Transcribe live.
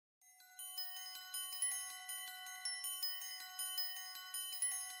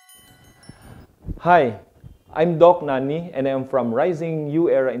Hi, I'm Doc Nani, and I'm from Rising New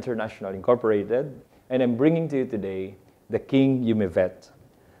Era International Incorporated, and I'm bringing to you today the King Humivet.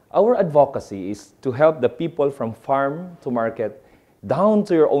 Our advocacy is to help the people from farm to market down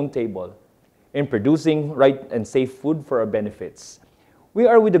to your own table in producing right and safe food for our benefits. We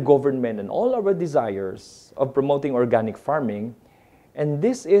are with the government and all our desires of promoting organic farming, and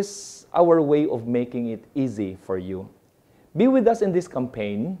this is our way of making it easy for you. Be with us in this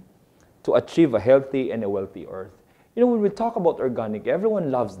campaign to achieve a healthy and a wealthy earth. You know, when we talk about organic, everyone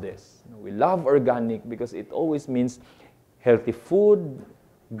loves this. We love organic because it always means healthy food,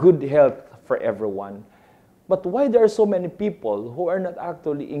 good health for everyone. But why there are so many people who are not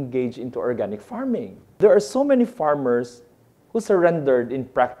actually engaged into organic farming? There are so many farmers who surrendered in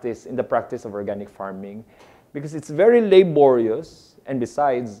the practice of organic farming because it's very laborious, and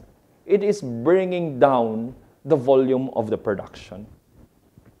besides, it is bringing down the volume of the production.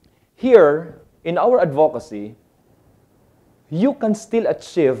 Here, in our advocacy, you can still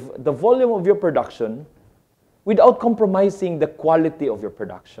achieve the volume of your production without compromising the quality of your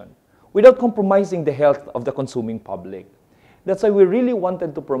production, without compromising the health of the consuming public. That's why we really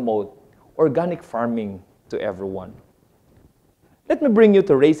wanted to promote organic farming to everyone. Let me bring you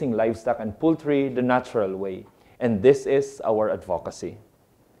to raising livestock and poultry the natural way, and this is our advocacy.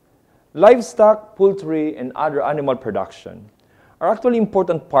 Livestock, poultry, and other animal production are actually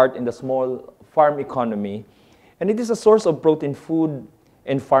important part in the small farm economy, and it is a source of protein food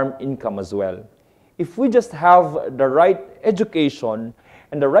and farm income as well. If we just have the right education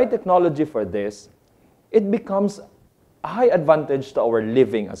and the right technology for this, it becomes a high advantage to our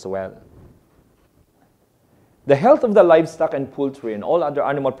living as well. The health of the livestock and poultry and all other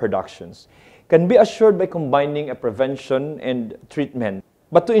animal productions can be assured by combining a prevention and treatment.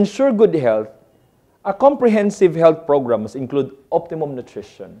 But to ensure good health, a comprehensive health program must include optimum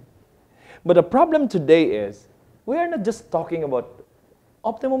nutrition. But the problem today is, we are not just talking about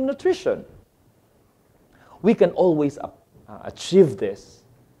optimum nutrition. We can always achieve this.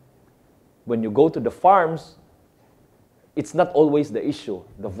 When you go to the farms, it's not always the issue,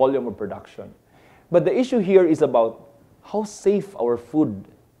 the volume of production. But the issue here is about how safe our food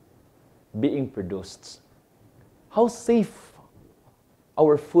being produced. How safe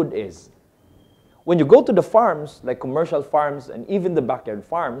our food is. When you go to the farms, like commercial farms and even the backyard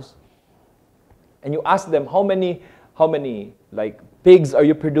farms, and you ask them how many like pigs are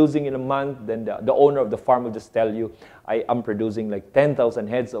you producing in a month, then the owner of the farm will just tell you, I am producing like 10,000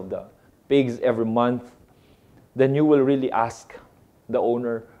 heads of the pigs every month. Then you will really ask the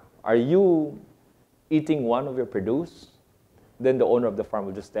owner, are you eating one of your produce? Then the owner of the farm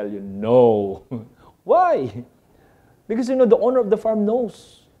will just tell you, no. Why? Because you know, the owner of the farm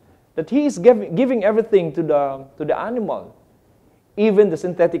knows that he is giving everything to the animal. Even the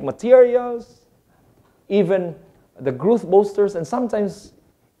synthetic materials, even the growth boosters, and sometimes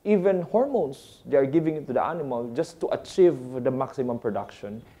even hormones, they are giving it to the animal just to achieve the maximum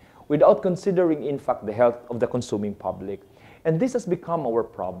production without considering, in fact, the health of the consuming public. And this has become our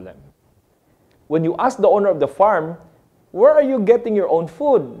problem. When you ask the owner of the farm, where are you getting your own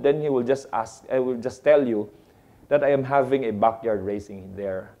food? Then he will just tell you that I am having a backyard raising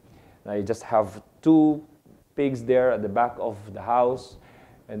there. I just have 2 pigs there at the back of the house,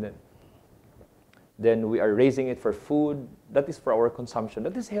 and then we are raising it for food. That is for our consumption.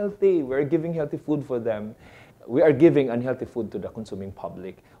 That is healthy. We are giving healthy food for them. We are giving unhealthy food to the consuming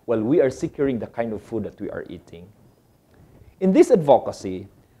public while we are securing the kind of food that we are eating. In this advocacy,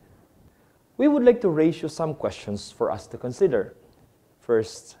 we would like to raise you some questions for us to consider.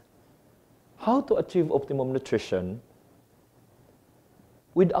 First, how to achieve optimum nutrition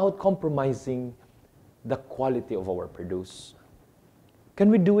without compromising the quality of our produce? Can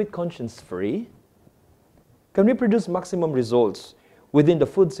we do it conscience-free? Can we produce maximum results within the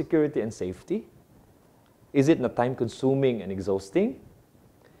food security and safety? Is it not time-consuming and exhausting?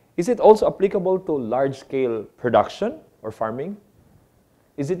 Is it also applicable to large-scale production or farming?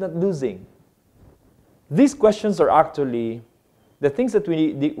 Is it not losing? These questions are actually the things that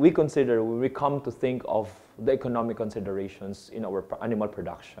we consider when we come to think of the economic considerations in our animal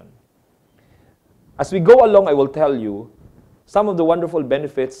production. As we go along, I will tell you some of the wonderful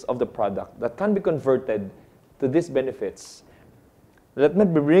benefits of the product that can be converted to these benefits. Let me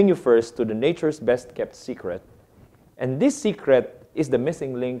bring you first to the nature's best kept secret. And this secret is the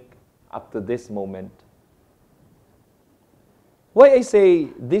missing link up to this moment. Why I say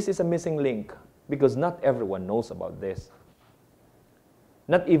this is a missing link? Because not everyone knows about this.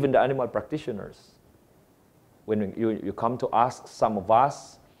 Not even the animal practitioners. When you come to ask some of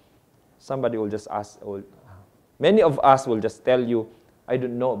us, somebody will just ask, many of us will just tell you, I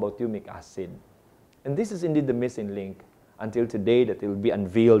don't know about humic acid. And this is indeed the missing link until today that it will be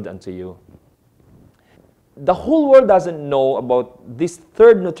unveiled unto you. The whole world doesn't know about this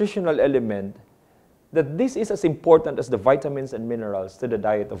third nutritional element, that this is as important as the vitamins and minerals to the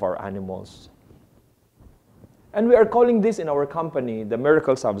diet of our animals. And we are calling this in our company the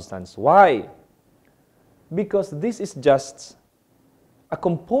miracle substance. Why? Because this is just a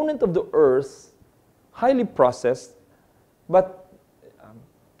component of the earth, highly processed, but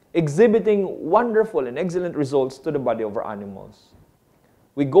exhibiting wonderful and excellent results to the body of our animals.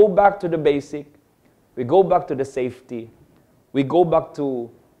 We go back to the basic, we go back to the safety, we go back to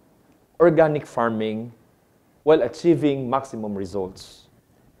organic farming while achieving maximum results.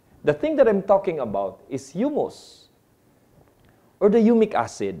 The thing that I'm talking about is humus, or the humic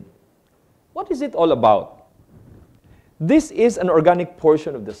acid. What is it all about? This is an organic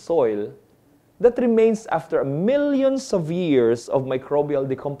portion of the soil that remains after millions of years of microbial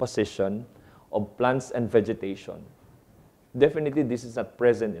decomposition of plants and vegetation. Definitely, this is not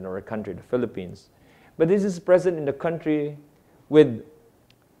present in our country, the Philippines. But this is present in the country with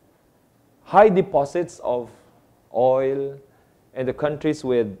high deposits of oil and the countries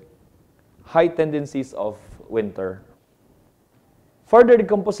with high tendencies of winter. Further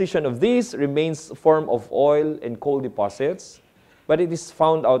decomposition of these remains form of oil and coal deposits, but it is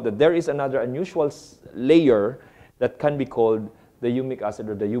found out that there is another unusual layer that can be called the humic acid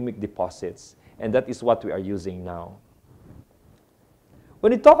or the humic deposits, and that is what we are using now.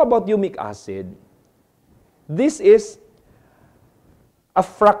 When we talk about humic acid, this is a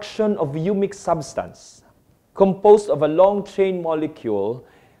fraction of humic substance composed of a long chain molecule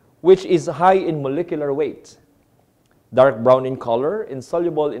which is high in molecular weight, dark brown in color,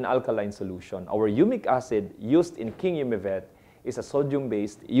 insoluble in alkaline solution. Our humic acid used in King Humivet is a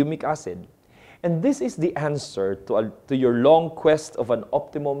sodium-based humic acid. And this is the answer to your long quest of an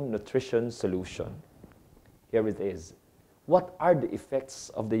optimum nutrition solution. Here it is. What are the effects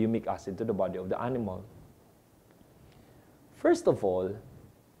of the humic acid to the body of the animal? First of all,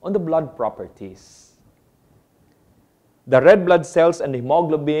 on the blood properties. The red blood cells and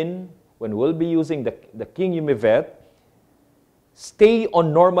hemoglobin, when we'll be using the King Humivet, stay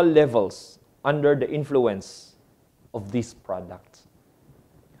on normal levels under the influence of these products.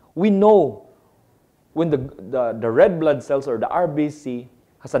 We know when the red blood cells or the RBC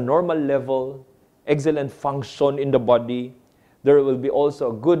has a normal level, excellent function in the body, there will be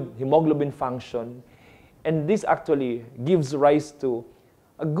also a good hemoglobin function, and this actually gives rise to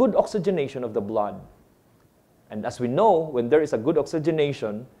a good oxygenation of the blood. And as we know, when there is a good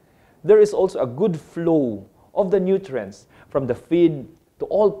oxygenation, there is also a good flow of the nutrients from the feed to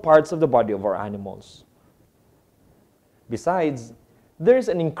all parts of the body of our animals. Besides, there is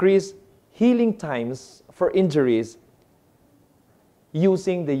an increased healing times for injuries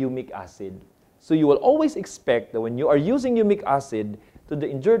using the humic acid. So you will always expect that when you are using humic acid to the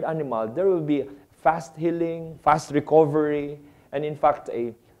injured animal, there will be fast healing, fast recovery, and in fact,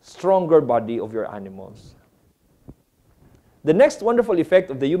 a stronger body of your animals. The next wonderful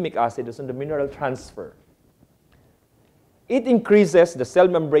effect of the humic acid is on the mineral transfer. It increases the cell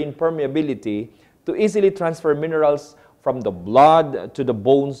membrane permeability to easily transfer minerals from the blood to the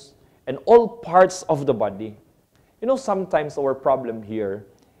bones and all parts of the body. You know, sometimes our problem here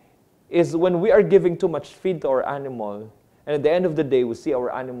is when we are giving too much feed to our animal, and at the end of the day, we see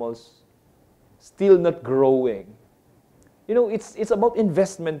our animals still not growing. You know, it's about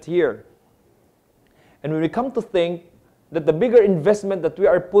investment here. And when we come to think that the bigger investment that we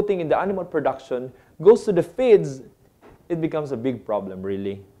are putting in the animal production goes to the feeds, it becomes a big problem,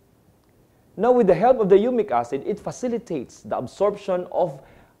 really. Now, with the help of the humic acid, it facilitates the absorption of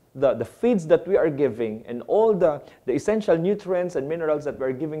the feeds that we are giving and all the essential nutrients and minerals that we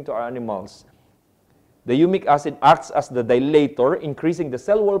are giving to our animals. The humic acid acts as the dilator, increasing the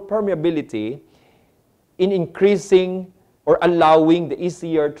cell wall permeability in increasing or allowing the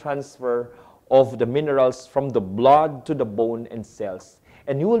easier transfer of the minerals from the blood to the bone and cells.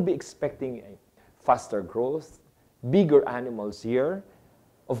 And you will be expecting a faster growth, bigger animals here,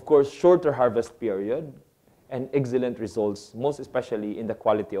 of course, shorter harvest period, and excellent results, most especially in the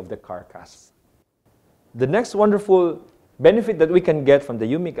quality of the carcass. The next wonderful benefit that we can get from the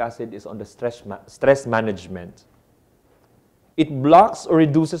humic acid is on the stress management. It blocks or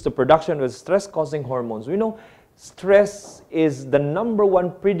reduces the production of stress-causing hormones. We know stress is the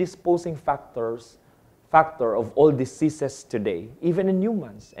 #1 predisposing factor of all diseases today, even in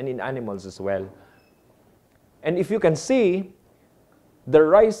humans and in animals as well. And if you can see, the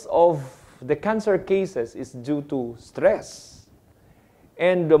rise of the cancer cases is due to stress.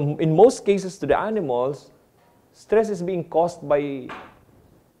 And in most cases to the animals, stress is being caused by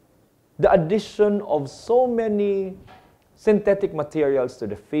the addition of so many synthetic materials to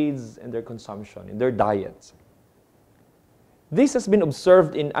the feeds and their consumption, in their diets. This has been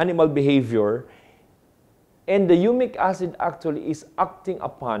observed in animal behavior, and the humic acid actually is acting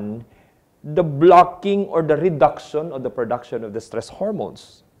upon the blocking or the reduction of the production of the stress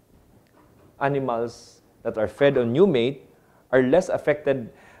hormones. Animals that are fed on humate are less affected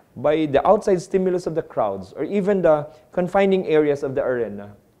by the outside stimulus of the crowds or even the confining areas of the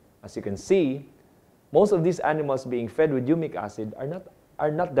arena. As you can see, most of these animals being fed with humic acid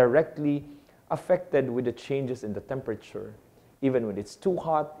are not directly affected with the changes in the temperature. Even when it's too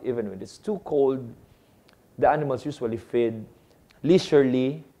hot, even when it's too cold, the animals usually feed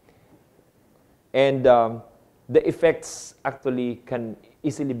leisurely, and the effects actually can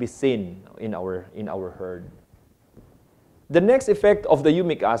easily be seen in our herd. The next effect of the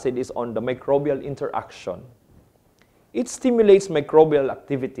humic acid is on the microbial interaction. It stimulates microbial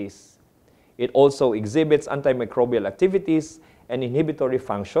activities. It also exhibits antimicrobial activities and inhibitory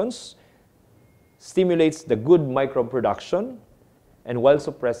functions, stimulates the good microbe production, and while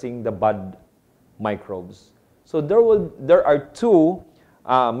suppressing the bad microbes. So there are two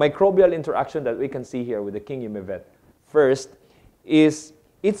microbial interaction that we can see here with the king Humivet. First is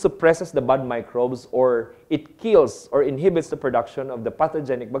it suppresses the bad microbes, or it kills or inhibits the production of the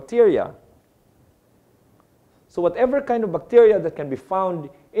pathogenic bacteria. So whatever kind of bacteria that can be found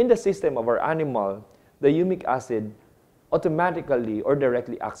in the system of our animal, the humic acid automatically or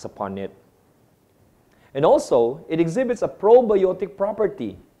directly acts upon it. And also, it exhibits a probiotic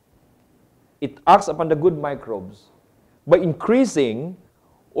property. It acts upon the good microbes by increasing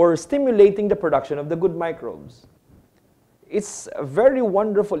or stimulating the production of the good microbes. It's a very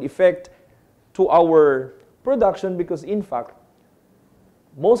wonderful effect to our production because, in fact,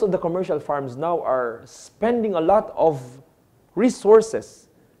 most of the commercial farms now are spending a lot of resources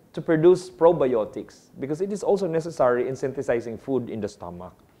to produce probiotics because it is also necessary in synthesizing food in the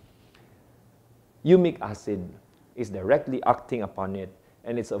stomach. Humic acid is directly acting upon it,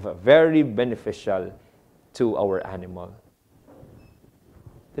 and it's very beneficial to our animal.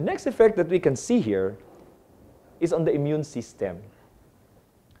 The next effect that we can see here is on the immune system.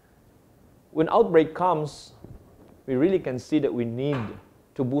 When outbreak comes, we really can see that we need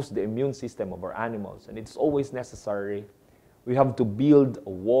to boost the immune system of our animals, and it's always necessary. We have to build a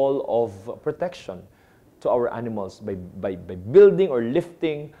wall of protection to our animals by building or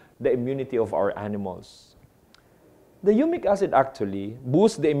lifting the immunity of our animals. The humic acid actually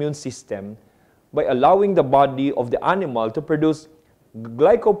boosts the immune system by allowing the body of the animal to produce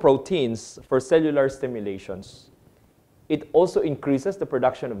glycoproteins for cellular stimulations. It also increases the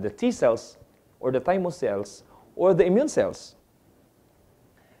production of the T cells or the thymus cells or the immune cells.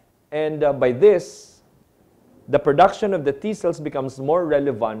 And by this, the production of the T cells becomes more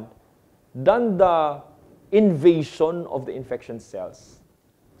relevant than the invasion of the infection cells.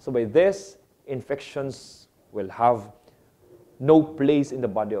 So by this, infections will have no place in the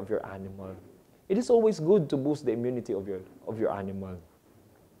body of your animal. It is always good to boost the immunity of your animal.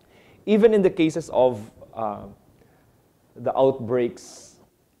 Even in the cases of the outbreaks,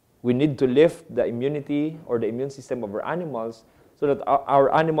 we need to lift the immunity or the immune system of our animals so that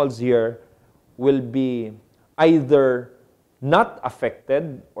our animals here will be either not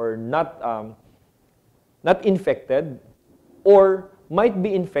affected or not infected, or might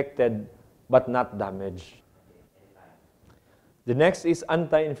be infected but not damaged. The next is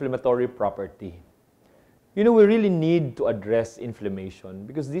anti-inflammatory property. You know, we really need to address inflammation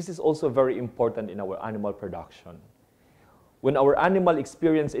because this is also very important in our animal production. When our animal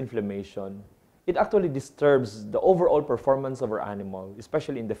experiences inflammation, it actually disturbs the overall performance of our animal,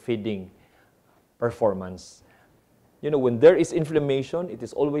 especially in the feeding performance. You know, when there is inflammation, it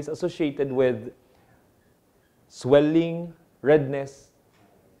is always associated with swelling, redness,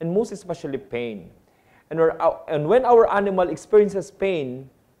 and most especially pain. And when our animal experiences pain,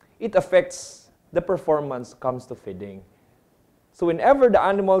 it affects the performance comes to feeding. So whenever the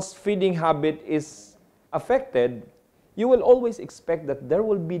animal's feeding habit is affected, you will always expect that there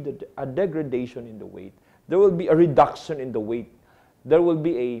will be a degradation in the weight. There will be a reduction in the weight. There will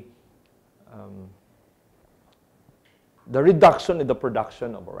be the reduction in the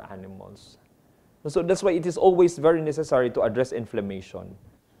production of our animals. So that's why it is always very necessary to address inflammation.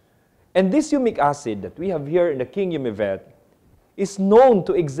 And this humic acid that we have here in the king Humivet is known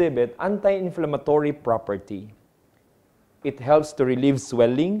to exhibit anti-inflammatory property. It helps to relieve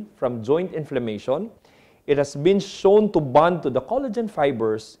swelling from joint inflammation. It has been shown to bond to the collagen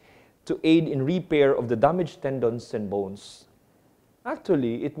fibers to aid in repair of the damaged tendons and bones.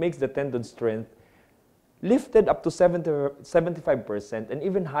 Actually, it makes the tendon strength lifted up to 75% and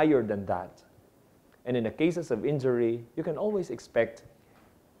even higher than that. And in the cases of injury, you can always expect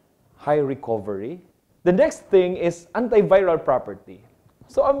high recovery. The next thing is antiviral property.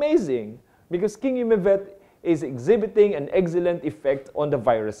 So amazing, because King Humivet is exhibiting an excellent effect on the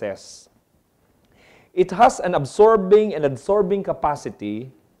viruses. It has an absorbing and adsorbing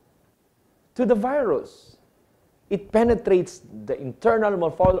capacity to the virus. It penetrates the internal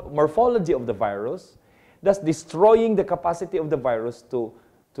morphology of the virus, thus destroying the capacity of the virus to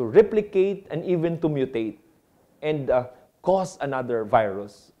replicate and even to mutate and cause another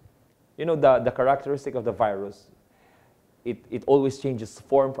virus. You know, the characteristic of the virus, it always changes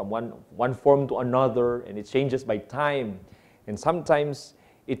form from one form to another, and it changes by time. And sometimes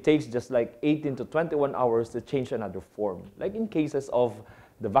it takes just like 18 to 21 hours to change another form. Like in cases of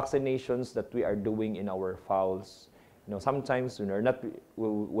the vaccinations that we are doing in our fowls. You know, sometimes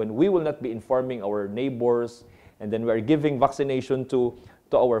when we will not be informing our neighbors, and then we are giving vaccination to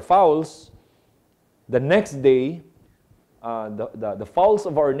our fowls, the next day, the fowls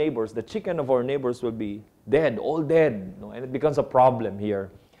of our neighbors, the chicken of our neighbors will be dead, all dead, you know, and it becomes a problem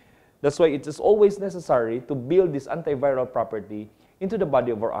here. That's why it is always necessary to build this antiviral property into the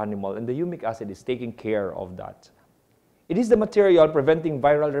body of our animal, and the humic acid is taking care of that. It is the material preventing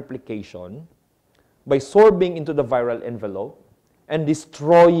viral replication by sorbing into the viral envelope and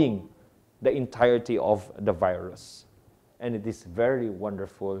destroying the entirety of the virus. And it is very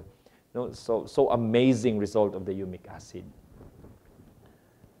wonderful, you know, so amazing result of the humic acid.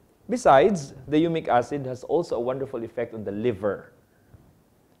 Besides, the humic acid has also a wonderful effect on the liver.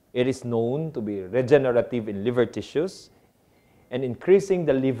 It is known to be regenerative in liver tissues and increasing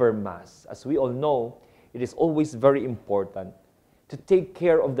the liver mass. As we all know, it is always very important to take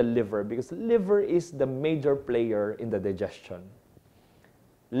care of the liver, because liver is the major player in the digestion.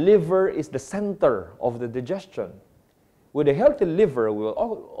 Liver is the center of the digestion. With a healthy liver, we will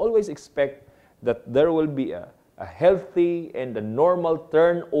always expect that there will be a healthy and a normal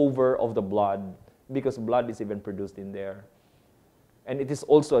turnover of the blood, because blood is even produced in there. And it is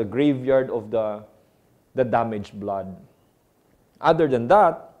also a graveyard of the damaged blood. Other than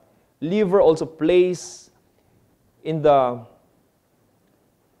that, liver also plays in the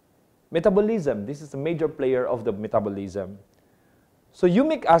metabolism. This is a major player of the metabolism. So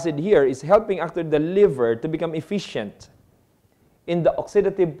humic acid here is helping actually the liver to become efficient in the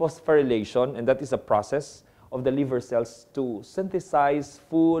oxidative phosphorylation, and that is a process of the liver cells to synthesize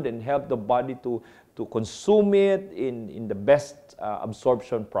food and help the body to consume it in the best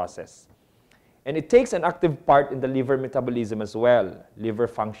absorption process. And it takes an active part in the liver metabolism as well, liver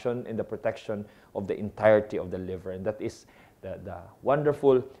function and the protection of the entirety of the liver. And that is the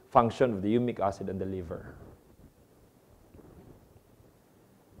wonderful function of the humic acid in the liver.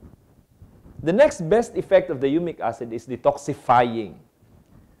 The next best effect of the humic acid is detoxifying.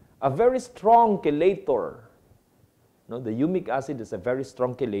 A very strong chelator. No, the humic acid is a very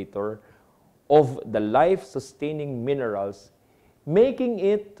strong chelator of the life-sustaining minerals, making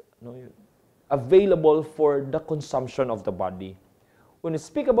it available for the consumption of the body. When we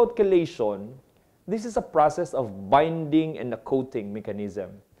speak about chelation, this is a process of binding and a coating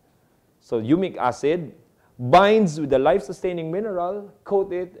mechanism. So humic acid binds with the life-sustaining mineral,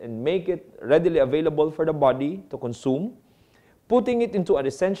 coat it, and make it readily available for the body to consume, putting it into an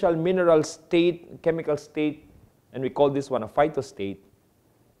essential mineral state, chemical state, and we call this one a phytostate,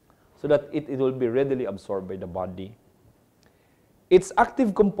 so that it will be readily absorbed by the body. Its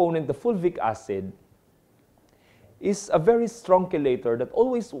active component, the fulvic acid, is a very strong chelator that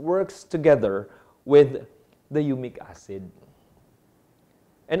always works together with the humic acid.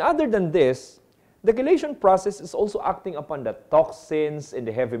 And other than this, the chelation process is also acting upon the toxins and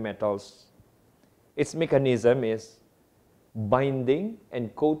the heavy metals. Its mechanism is binding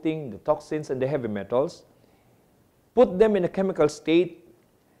and coating the toxins and the heavy metals, put them in a chemical state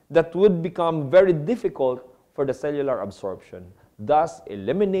that would become very difficult for the cellular absorption, thus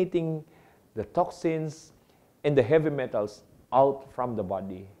eliminating the toxins and the heavy metals out from the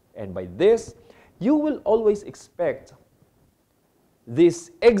body. And by this, you will always expect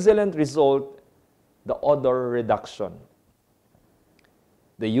this excellent result, the odor reduction.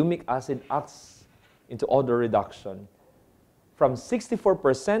 The humic acid acts into odor reduction from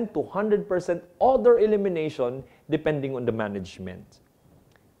 64% to 100% odor elimination depending on the management.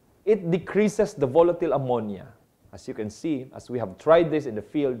 It decreases the volatile ammonia. As you can see, as we have tried this in the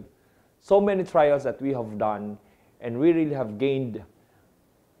field, so many trials that we have done, and we really have gained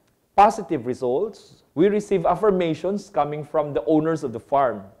positive results. We receive affirmations coming from the owners of the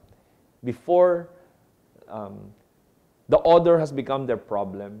farm before the odor has become their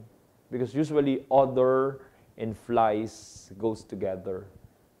problem. because usually odor and flies goes together.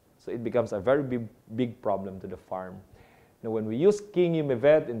 So it becomes a very big problem to the farm. Now, when we use King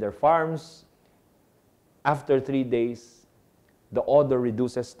Humivet in their farms, after 3 days, the odor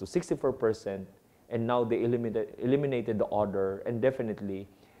reduces to 64%, and now they eliminated the odor, and definitely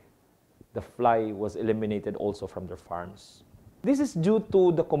the fly was eliminated also from their farms. This is due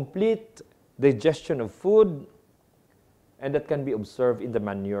to the complete digestion of food, and that can be observed in the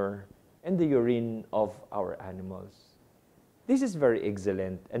manure and the urine of our animals. This is very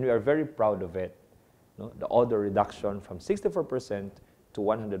excellent, and we are very proud of it. No? The odor reduction from 64% to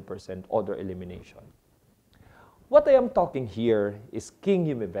 100% odor elimination. What I am talking here is King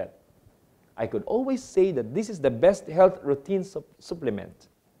Humivet. I could always say that this is the best health routine supplement.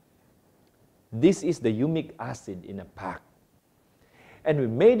 This is the humic acid in a pack. And we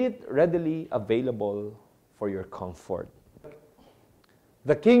made it readily available for your comfort.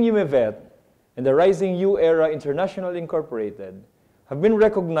 The King Humivet and the Rising U Era International Incorporated have been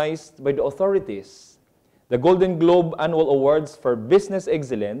recognized by the authorities, the Golden Globe Annual Awards for Business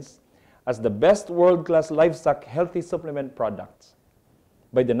Excellence, as the best world-class livestock healthy supplement products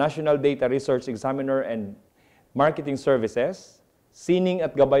by the National Data Research Examiner and Marketing Services, Sining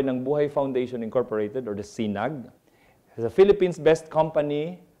at Gabay ng Buhay Foundation Incorporated, or the SINAG, the Philippines Best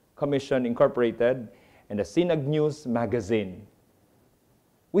Company Commission Incorporated, and the SINAG News Magazine.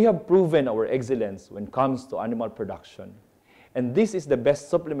 We have proven our excellence when it comes to animal production. And this is the best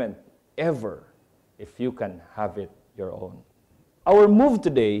supplement ever if you can have it your own. Our move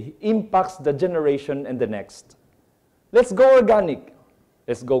today impacts the generation and the next. Let's go organic.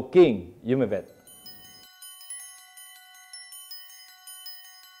 Let's go King Humivet.